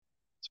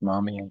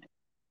Mommy and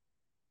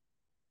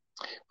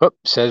whoop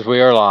says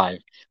we are live.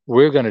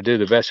 We're going to do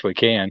the best we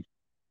can.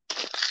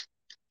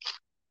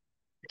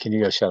 Can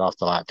you go shut off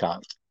the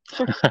laptop?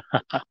 Sure.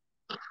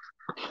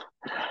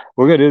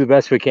 We're going to do the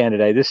best we can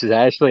today. This is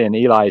Ashley, and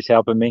Eli is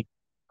helping me.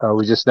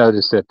 We just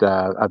noticed that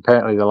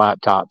apparently the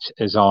laptop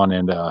is on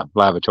in the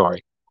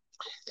lavatory,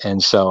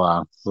 and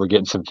so we're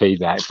getting some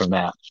feedback from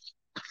that.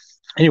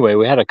 Anyway,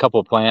 we had a couple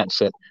of plants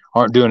that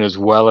aren't doing as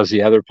well as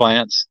the other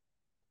plants,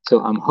 so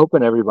I'm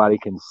hoping everybody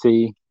can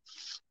see.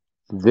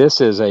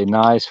 This is a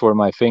nice, where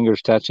my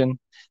finger's touching,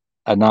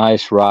 a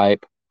nice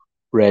ripe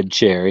red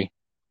cherry.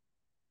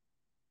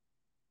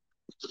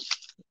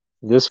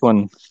 This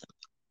one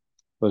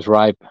was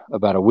ripe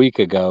about a week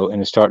ago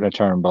and is starting to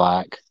turn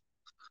black.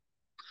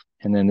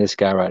 And then this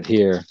guy right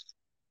here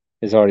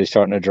is already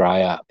starting to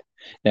dry up.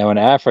 Now in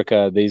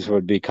Africa, these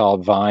would be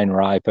called vine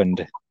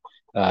ripened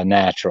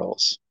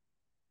naturals.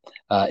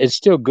 It's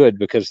still good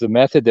because the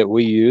method that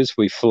we use,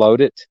 we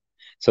float it.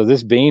 So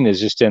this bean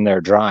is just in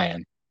there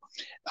drying.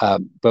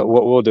 But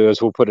what we'll do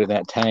is we'll put it in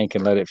that tank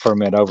and let it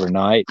ferment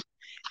overnight.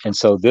 And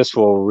so this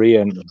will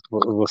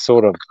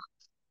sort of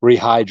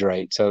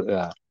rehydrate.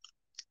 So,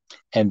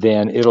 and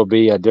then it'll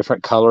be a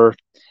different color,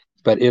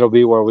 but it'll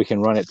be where we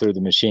can run it through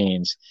the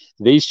machines.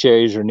 These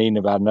cherries are needing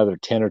about another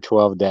 10 or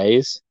 12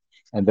 days,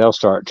 and they'll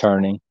start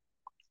turning.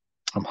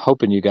 I'm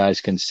hoping you guys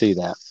can see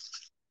that.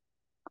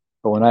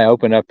 But when I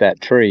open up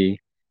that tree,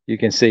 you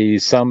can see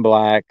some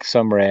black,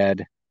 some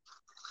red.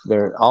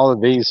 All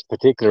of these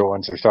particular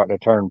ones are starting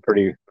to turn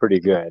pretty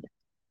good.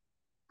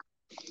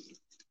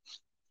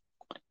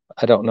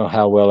 I don't know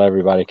how well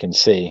everybody can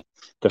see.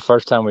 The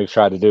first time we've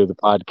tried to do the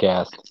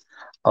podcast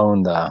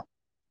on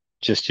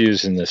just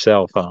using the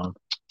cell phone.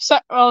 So,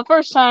 well, the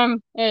first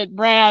time it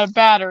ran out of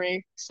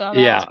battery. So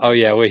yeah. Oh,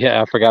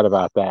 yeah. I forgot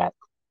about that.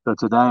 So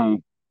today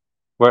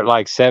we're at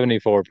like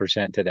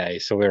 74% today.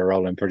 So we're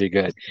rolling pretty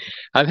good.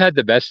 I've had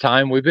the best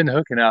time. We've been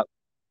hooking up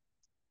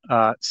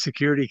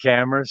security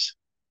cameras.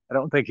 I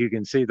don't think you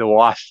can see the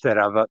wasp that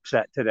I've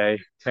upset today,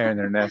 tearing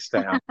their nest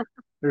down.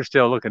 They're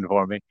still looking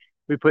for me.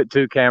 We put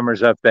 2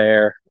 cameras up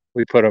there.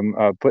 We put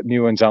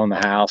new ones on the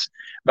house.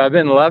 But I've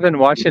been loving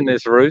watching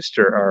this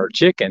rooster or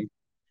chicken,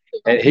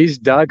 and he's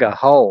dug a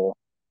hole,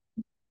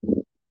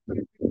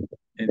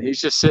 and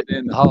he's just sitting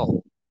in the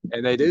hole.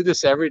 And they do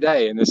this every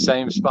day in the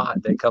same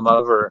spot. They come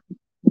over.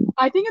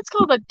 I think it's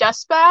called a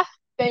dust bath.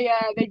 They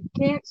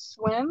can't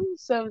swim,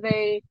 so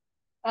they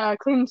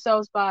clean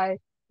themselves by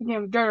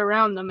dirt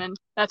around them, and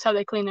that's how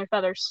they clean their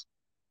feathers.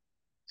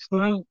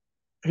 Well,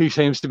 he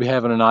seems to be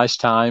having a nice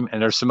time,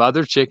 and there's some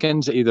other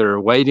chickens either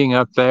waiting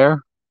up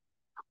there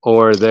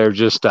or they're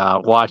just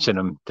watching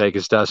him take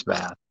his dust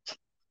bath.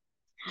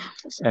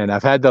 And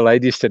I've had the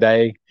ladies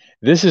today.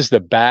 This is the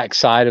back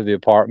side of the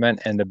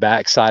apartment and the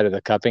back side of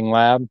the cupping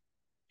lab.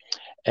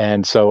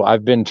 And so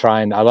I've been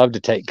trying, I love to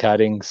take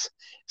cuttings.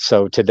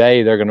 So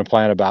today they're going to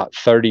plant about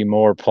 30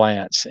 more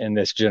plants in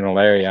this general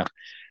area.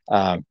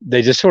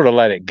 They just sort of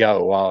let it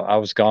go. While I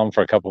was gone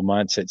for a couple of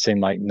months, it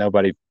seemed like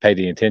nobody paid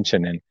any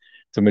attention, and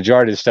the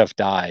majority of the stuff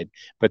died.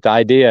 But the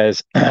idea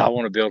is I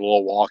want to build a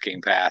little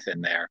walking path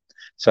in there.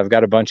 So I've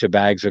got a bunch of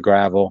bags of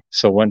gravel.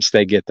 So once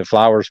they get the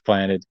flowers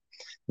planted,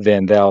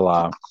 then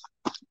we'll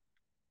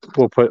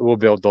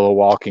build the little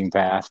walking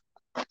path.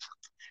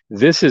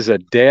 This is a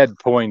dead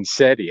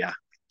poinsettia.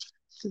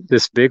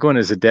 This big one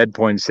is a dead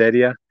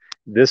poinsettia.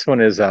 This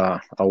one is a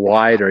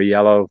white or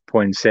yellow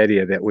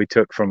poinsettia that we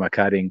took from a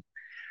cutting.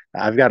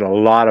 I've got a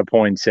lot of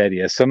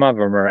poinsettias. Some of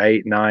them are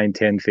 8, 9,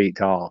 10 feet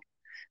tall.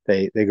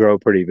 They grow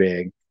pretty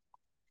big.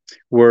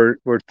 We're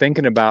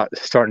thinking about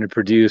starting to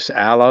produce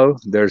aloe.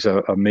 There's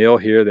a mill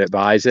here that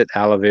buys it,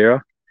 aloe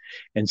vera.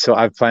 And so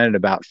I've planted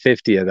about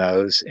 50 of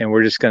those. And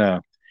we're just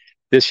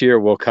this year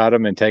we'll cut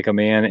them and take them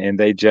in, and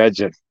they judge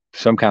it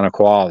some kind of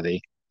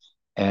quality.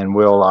 And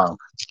we'll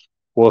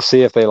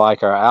see if they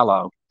like our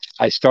aloe.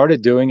 I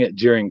started doing it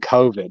during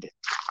COVID.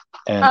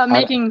 And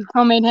making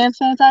homemade hand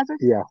sanitizer?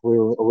 Yeah,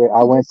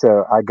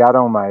 I got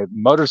on my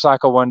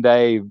motorcycle one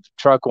day,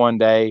 truck one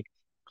day,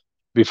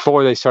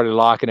 before they started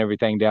locking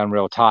everything down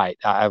real tight.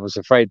 I was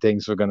afraid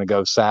things were going to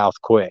go south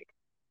quick.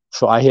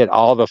 So I hit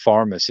all the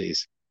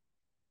pharmacies,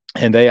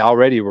 and they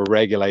already were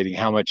regulating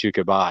how much you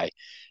could buy.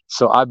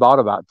 So I bought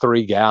about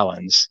 3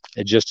 gallons,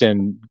 just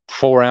in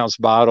 4-ounce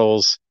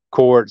bottles,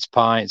 quarts,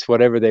 pints,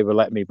 whatever they would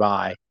let me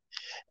buy.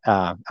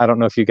 I don't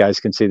know if you guys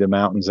can see the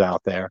mountains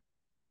out there.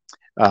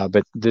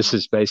 But this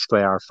is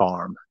basically our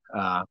farm.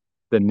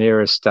 The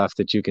nearest stuff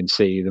that you can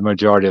see, the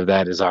majority of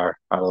that is our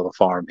little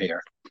farm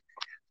here.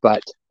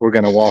 But we're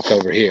going to walk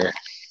over here.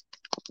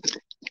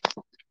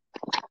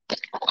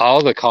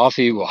 All the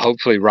coffee will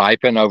hopefully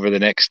ripen over the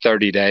next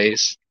 30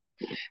 days.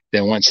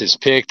 Then once it's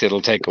picked,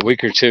 it'll take a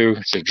week or 2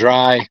 to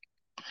dry.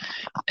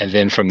 And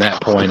then from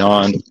that point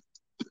on,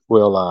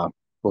 we'll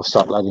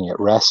start letting it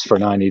rest for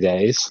 90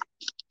 days.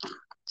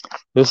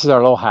 This is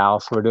our little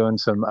house. We're doing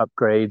some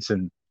upgrades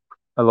and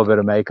a little bit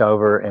of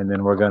makeover, and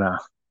then we're going to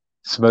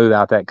smooth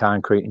out that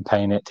concrete and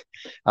paint it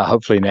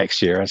hopefully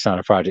next year. It's not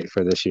a project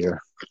for this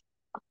year.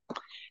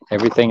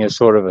 Everything is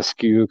sort of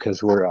askew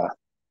because we're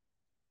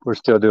We're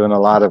still doing a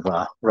lot of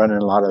running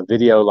a lot of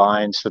video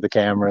lines for the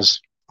cameras.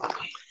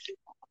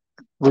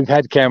 We've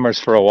had cameras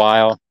for a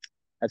while.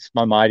 That's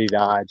my Mighty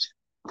Dodge,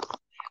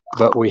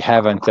 but we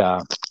haven't.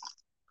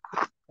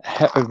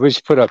 We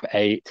just put up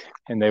 8,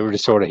 and they were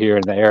just sort of here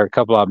and there. A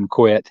couple of them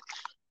quit,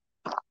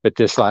 but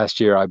this last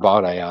year I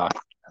bought a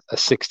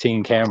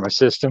 16 camera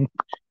system.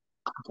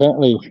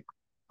 Apparently,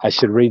 I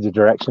should read the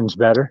directions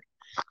better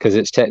because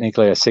it's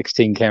technically a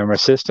 16 camera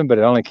system, but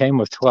it only came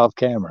with 12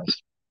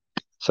 cameras.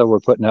 So we're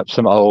putting up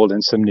some old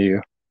and some new.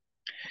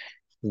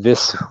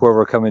 This, where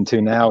we're coming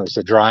to now, is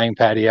the drying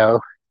patio.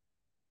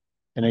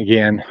 And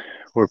again,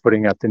 we're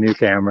putting up the new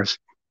cameras.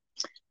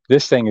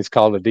 This thing is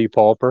called a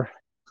depulper.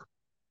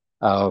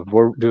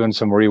 We're doing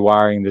some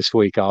rewiring this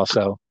week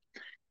also.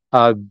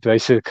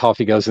 Basically,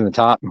 coffee goes in the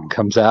top and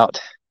comes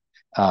out.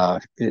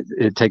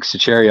 It takes the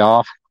cherry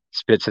off,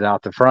 spits it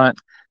out the front.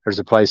 There's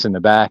a place in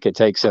the back. It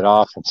takes it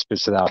off and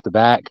spits it out the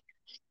back.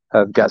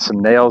 I've got some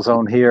nails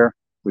on here.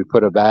 We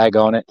put a bag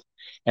on it.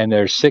 And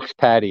there's 6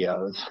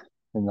 patios.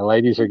 And the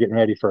ladies are getting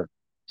ready for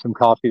some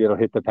coffee that'll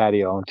hit the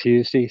patio on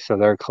Tuesday. So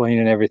they're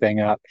cleaning everything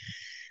up,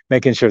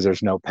 making sure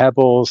there's no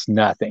pebbles,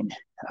 nothing.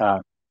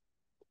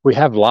 We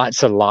have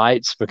lots of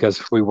lights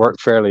because we work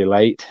fairly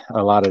late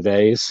a lot of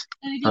days.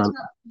 And it gets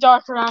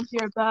dark around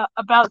here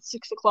about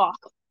 6 o'clock.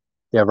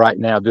 Yeah, right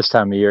now, this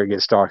time of year, it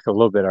gets dark a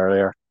little bit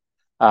earlier.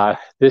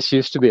 This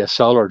used to be a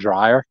solar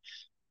dryer.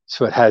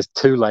 So it has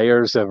 2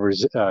 layers of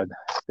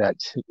that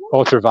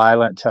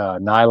ultraviolet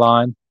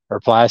nylon or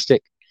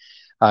plastic,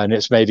 and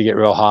it's made to get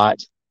real hot.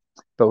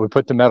 But we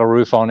put the metal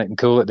roof on it and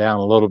cool it down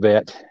a little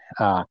bit.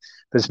 But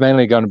it's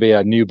mainly going to be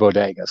a new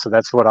bodega. So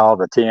that's what all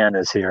the tin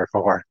is here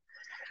for.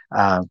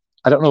 I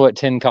don't know what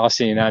tin costs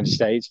in the United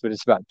States, but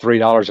it's about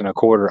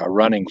 $3.25 a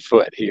running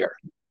foot here.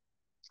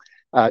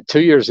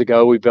 2 years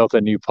ago, we built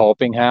a new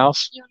pulping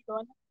house. You want to go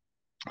in?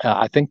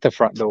 I think the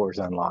front door is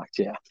unlocked,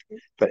 yeah.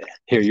 But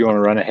here, you want to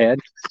run ahead?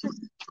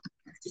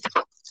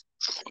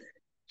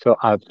 So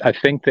I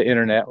think the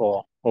internet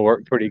will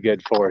work pretty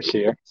good for us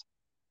here.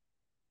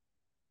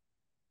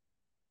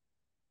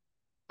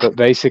 But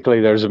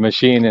basically, there's a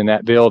machine in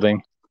that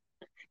building,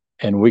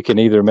 and we can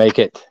either make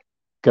it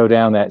go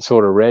down that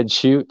sort of red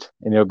chute,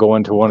 and it'll go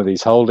into one of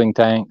these holding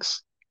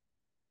tanks.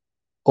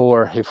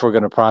 Or if we're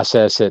going to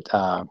process it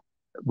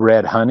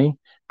red honey,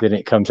 then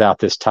it comes out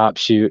this top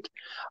chute.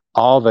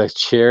 All the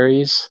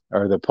cherries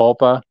or the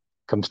pulpa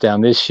comes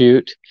down this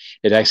chute.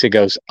 It actually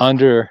goes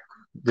under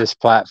this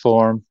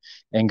platform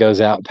and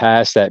goes out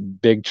past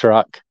that big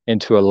truck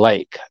into a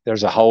lake.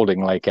 There's a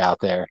holding lake out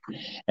there,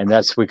 and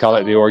we call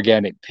it the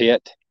organic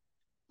pit.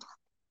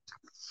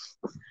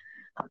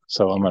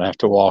 So I'm going to have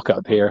to walk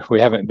up here. We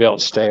haven't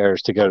built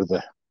stairs to go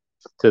to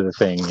the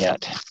thing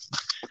yet.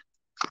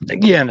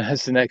 Again,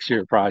 that's the next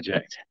year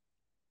project.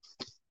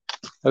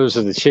 Those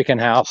are the chicken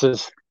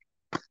houses,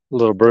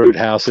 little brood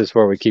houses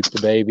where we keep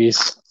the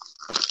babies.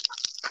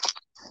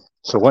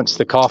 So once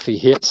the coffee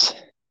hits,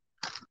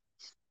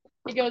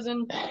 it goes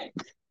in.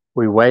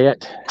 We weigh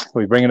it.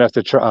 We bring it up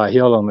the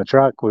hill on the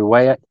truck. We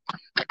weigh it.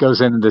 It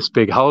goes into this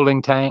big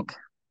holding tank.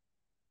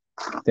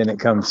 Then it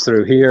comes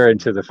through here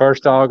into the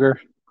first auger.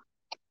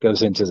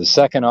 Goes into the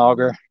second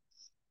auger.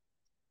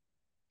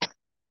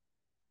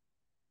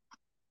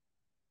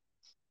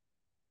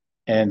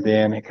 And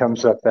then it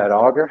comes up that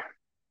auger.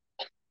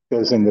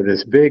 Goes into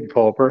this big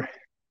pulper,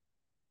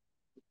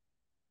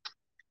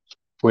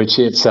 which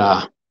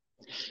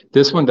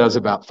this one does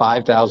about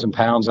 5,000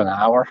 pounds an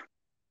hour.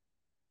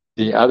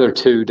 The other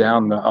 2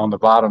 down on the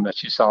bottom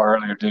that you saw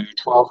earlier do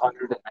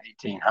 1,200 and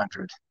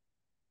 1,800.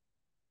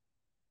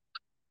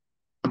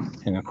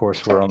 And of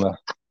course, we're on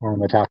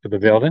the top of the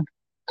building.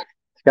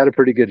 It's got a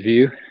pretty good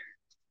view.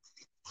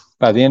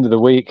 By the end of the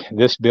week,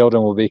 this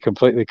building will be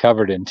completely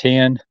covered in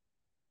tin.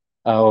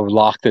 We'll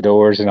lock the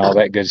doors and all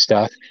that good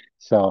stuff.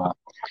 So,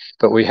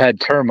 but we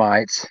had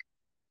termites,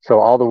 so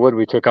all the wood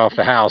we took off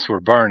the house were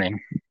burning.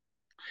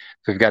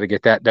 So we've got to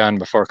get that done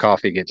before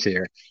coffee gets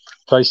here.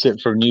 Placed it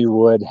for new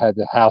wood, had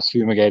the house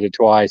fumigated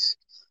twice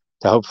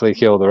to hopefully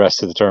kill the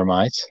rest of the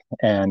termites.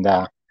 And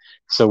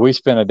so we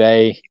spent a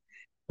day.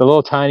 The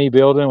little tiny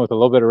building with a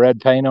little bit of red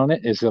paint on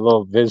it is a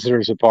little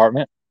visitor's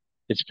apartment.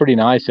 It's pretty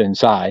nice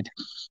inside.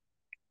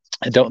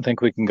 I don't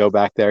think we can go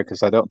back there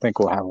because I don't think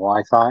we'll have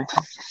Wi-Fi.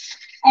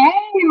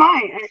 We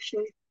might,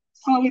 actually.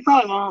 Well, we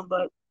probably won't,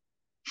 but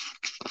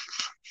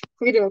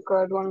we could do a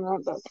card one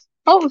of that.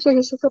 But looks like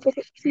it's a couple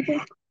of people.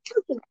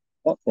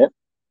 Oh, yep.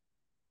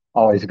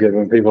 Always good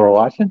when people are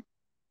watching.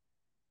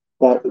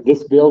 But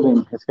this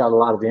building has got a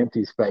lot of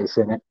empty space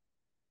in it,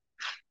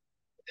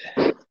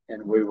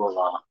 and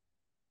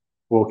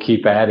we'll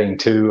keep adding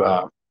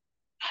to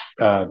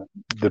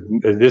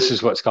this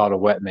is what's called a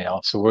wet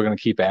mill. So we're going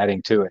to keep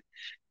adding to it.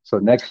 So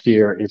next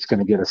year it's going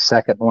to get a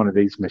second one of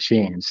these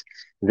machines.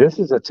 This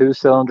is a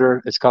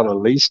 2-cylinder. It's called a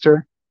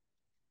Leister,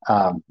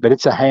 but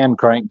it's a hand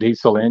crank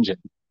diesel engine.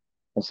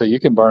 And so you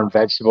can burn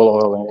vegetable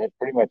oil in it.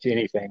 Pretty much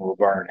anything will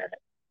burn in it.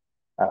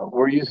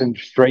 We're using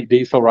straight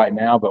diesel right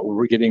now, but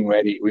we're getting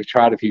ready. We've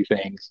tried a few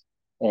things,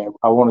 and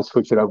I want to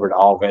switch it over to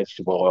all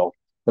vegetable oil.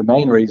 The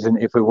main reason,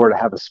 if we were to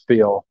have a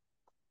spill,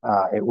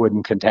 it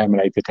wouldn't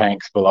contaminate the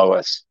tanks below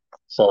us.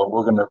 So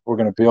we're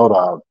gonna build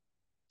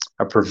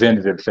a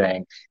preventative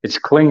thing. It's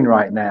clean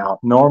right now.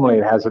 Normally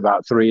it has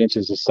about 3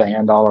 inches of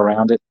sand all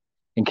around it.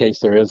 In case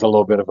there is a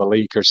little bit of a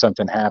leak or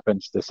something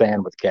happens, the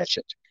sand would catch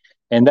it.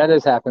 And that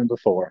has happened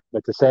before,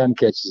 but the sand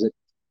catches it.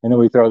 And then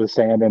we throw the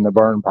sand in the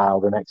burn pile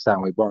the next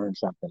time we burn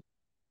something.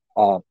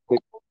 What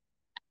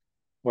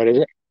is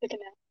it? The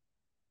canal.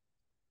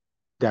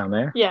 Down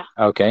there? Yeah.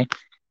 Okay.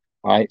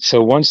 All right.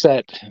 So once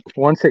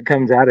it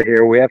comes out of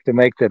here, we have to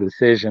make the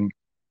decision.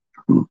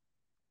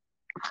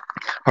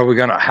 How we're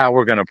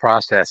gonna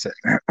process it.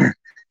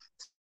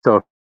 So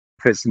if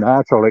it's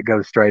natural, it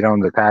goes straight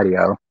on the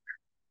patio.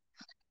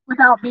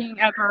 Without being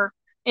ever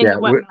in the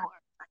wet mill.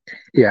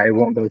 Yeah, it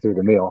won't go through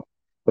the mill.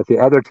 But the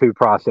other two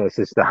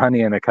processes, the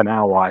honey and the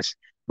canal wash,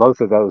 both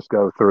of those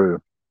go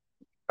through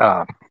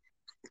the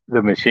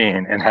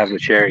machine and have the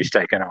cherries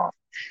taken off.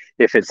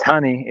 If it's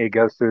honey, it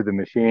goes through the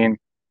machine,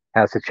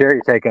 has the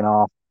cherry taken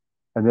off,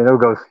 and then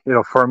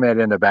it'll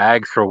ferment in the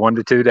bags for 1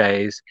 to 2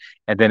 days,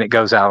 and then it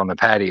goes out on the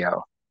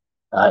patio,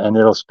 and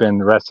it'll spend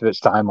the rest of its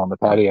time on the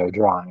patio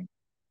drying.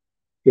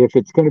 If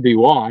it's going to be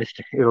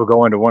washed, it'll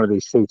go into one of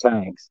these 2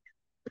 tanks,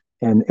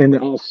 and in the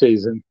off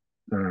season,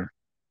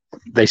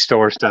 they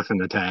store stuff in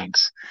the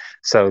tanks.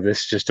 So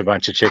this is just a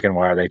bunch of chicken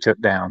wire they took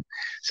down.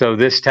 So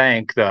this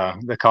tank,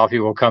 the coffee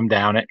will come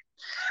down it.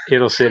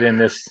 It'll sit in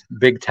this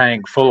big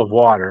tank full of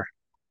water.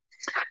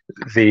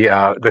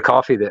 The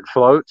coffee that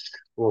floats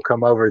will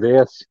come over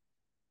this,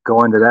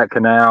 go into that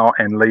canal,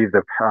 and leave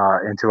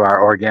into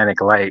our organic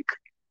lake.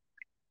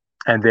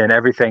 And then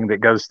everything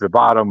that goes to the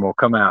bottom will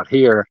come out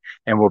here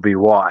and will be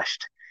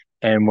washed.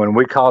 And when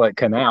we call it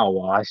canal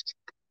washed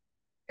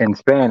in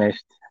Spanish,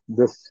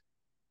 this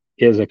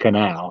is a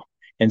canal.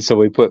 And so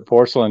we put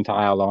porcelain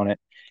tile on it.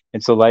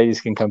 And so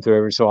ladies can come through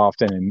every so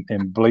often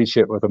and bleach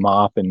it with a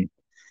mop and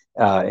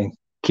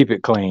keep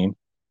it clean.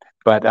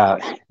 But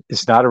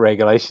it's not a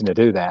regulation to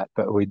do that,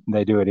 but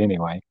they do it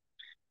anyway.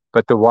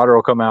 But the water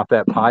will come out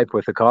that pipe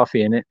with the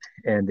coffee in it,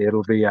 and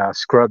it'll be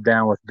scrubbed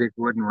down with big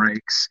wooden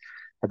rakes.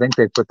 I think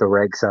they put the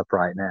rakes up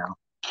right now.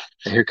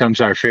 And here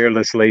comes our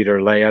fearless leader,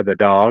 Leia, the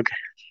dog.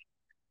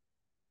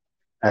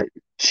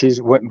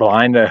 She's went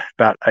blind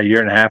about a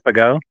year and a half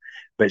ago,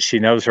 but she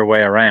knows her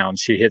way around.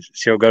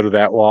 She'll go to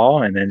that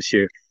wall, and then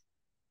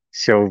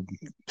she'll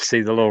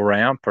see the little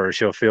ramp, or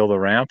she'll feel the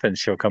ramp, and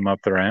she'll come up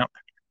the ramp.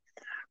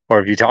 Or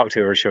if you talk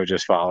to her, she'll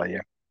just follow you.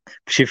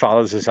 She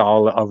follows us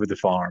all over the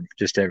farm,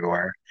 just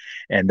everywhere.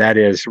 And that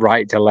is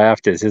right to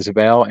left is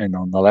Isabel, and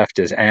on the left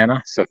is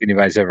Anna. So if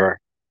anybody's ever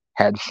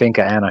had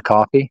Finca Anna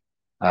coffee,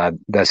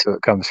 that's who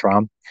it comes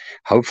from.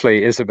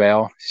 Hopefully,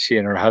 Isabel, she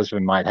and her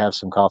husband might have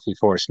some coffee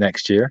for us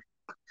next year.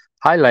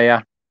 Hi,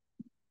 Leia.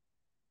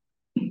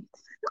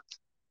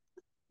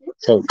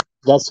 So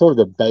that's sort of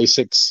the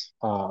basics,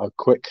 a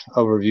quick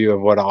overview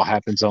of what all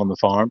happens on the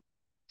farm.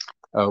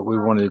 We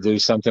wanted to do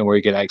something where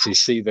you could actually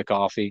see the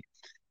coffee.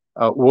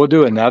 We'll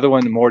do another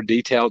one more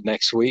detailed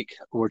next week.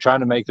 We're trying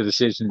to make the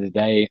decision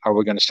today. Are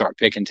we going to start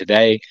picking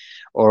today,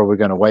 or are we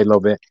going to wait a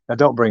little bit? Now,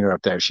 don't bring her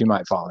up there. She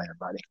might fall in,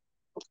 buddy.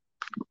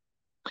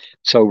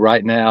 So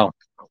right now,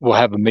 we'll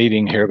have a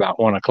meeting here about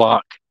 1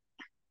 o'clock.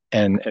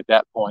 And at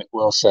that point,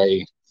 we'll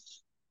say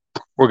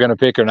we're going to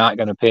pick or not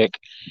going to pick.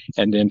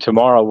 And then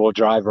tomorrow, we'll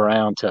drive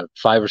around to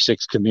 5 or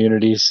 6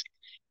 communities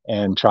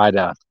and try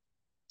to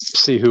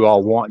see who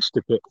all wants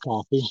to pick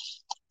coffee.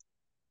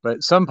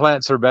 But some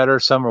plants are better,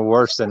 some are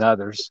worse than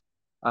others.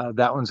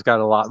 That one's got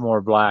a lot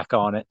more black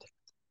on it,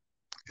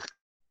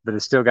 but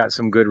it's still got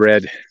some good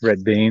red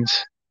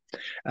beans.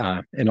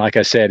 And like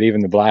I said,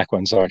 even the black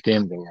ones aren't the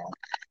end of the world.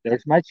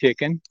 There's my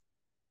chicken.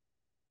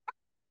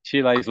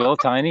 She lays little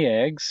tiny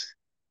eggs,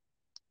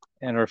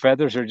 and her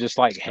feathers are just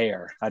like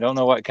hair. I don't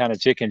know what kind of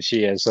chicken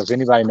she is, so if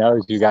anybody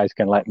knows, you guys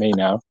can let me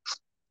know.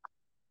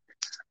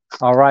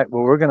 All right,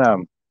 well, we're going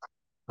to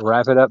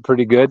wrap it up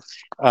pretty good.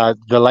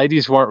 The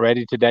ladies weren't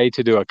ready today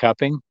to do a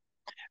cupping,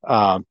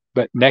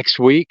 but next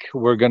week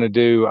we're going to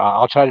do,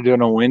 I'll try to do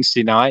it on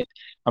Wednesday night.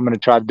 I'm going to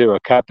try to do a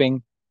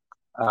cupping.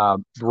 We're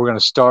going to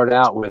start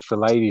out with the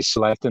ladies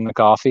selecting the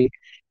coffee,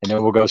 and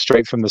then we'll go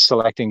straight from the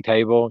selecting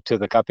table to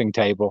the cupping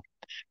table.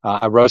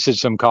 I roasted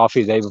some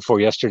coffee the day before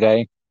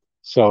yesterday,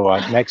 so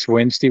next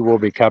Wednesday we'll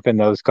be cupping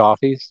those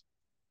coffees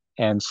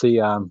and see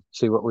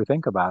what we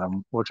think about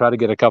them. We'll try to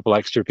get a couple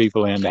extra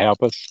people in to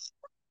help us.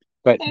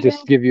 But just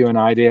to give you an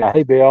idea,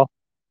 hey, Bill,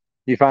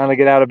 you finally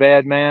get out of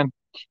bed, man?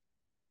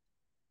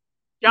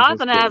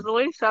 Jonathan has at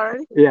least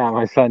already. Yeah,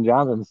 my son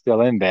Jonathan's still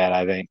in bed,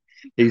 I think.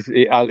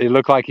 It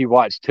looked like he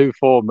watched 2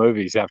 full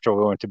movies after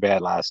we went to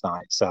bed last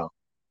night. So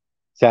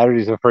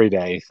Saturday's a free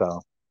day.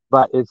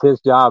 But it's his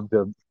job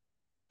to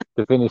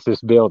finish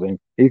this building.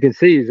 You can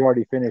see he's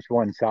already finished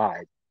one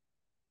side.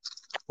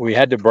 We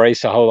had to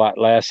brace a whole lot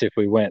less if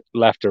we went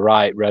left to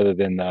right rather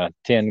than the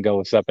 10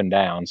 goes up and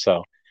down.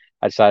 So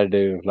I decided to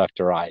do left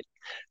to right.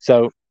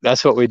 So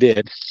that's what we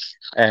did.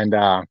 And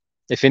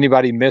if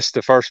anybody missed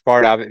the first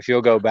part of it, if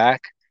you'll go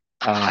back.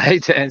 Hey,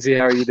 Tansy,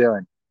 how are you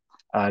doing?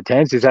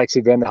 Tansy's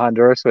actually been to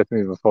Honduras with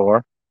me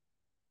before.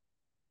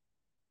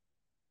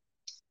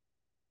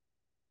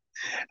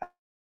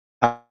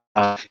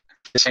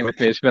 Same with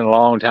me. It's been a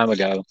long time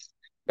ago,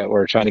 but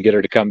we're trying to get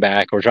her to come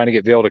back. We're trying to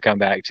get Bill to come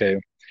back too.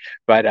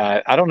 But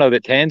I don't know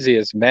that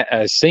Tansy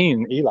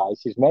seen Eli.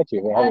 She's met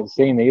you. We haven't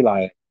seen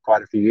Eli in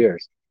quite a few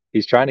years.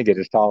 He's trying to get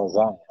as tall as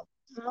I am.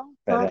 No,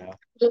 But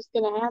just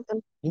gonna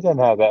happen. he doesn't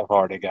have that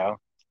far to go.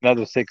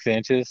 Another 6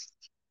 inches.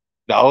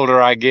 The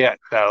older I get,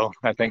 though,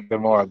 I think the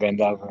more I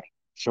bend over,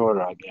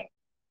 shorter I get.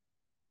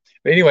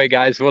 But anyway,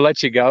 guys, we'll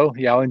let you go.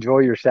 Y'all enjoy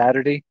your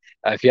Saturday.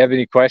 If you have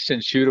any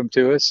questions, shoot them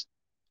to us.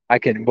 I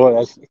can,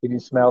 boy, can you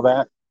smell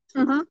that?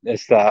 Mm-hmm.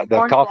 It's the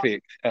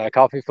Orange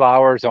coffee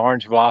flowers,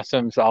 orange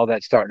blossoms, all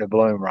that's starting to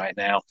bloom right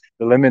now.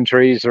 The lemon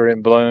trees are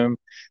in bloom.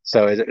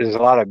 So there's a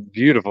lot of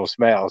beautiful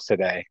smells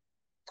today.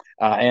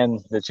 And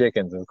the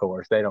chickens, of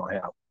course, they don't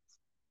help.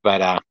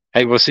 But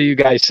hey, we'll see you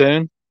guys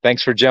soon.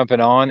 Thanks for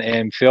jumping on,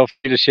 and feel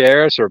free to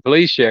share us or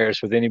please share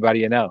us with anybody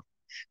you know.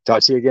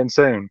 Talk to you again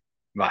soon.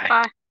 Bye.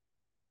 Bye.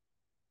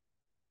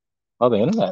 Oh, the internet.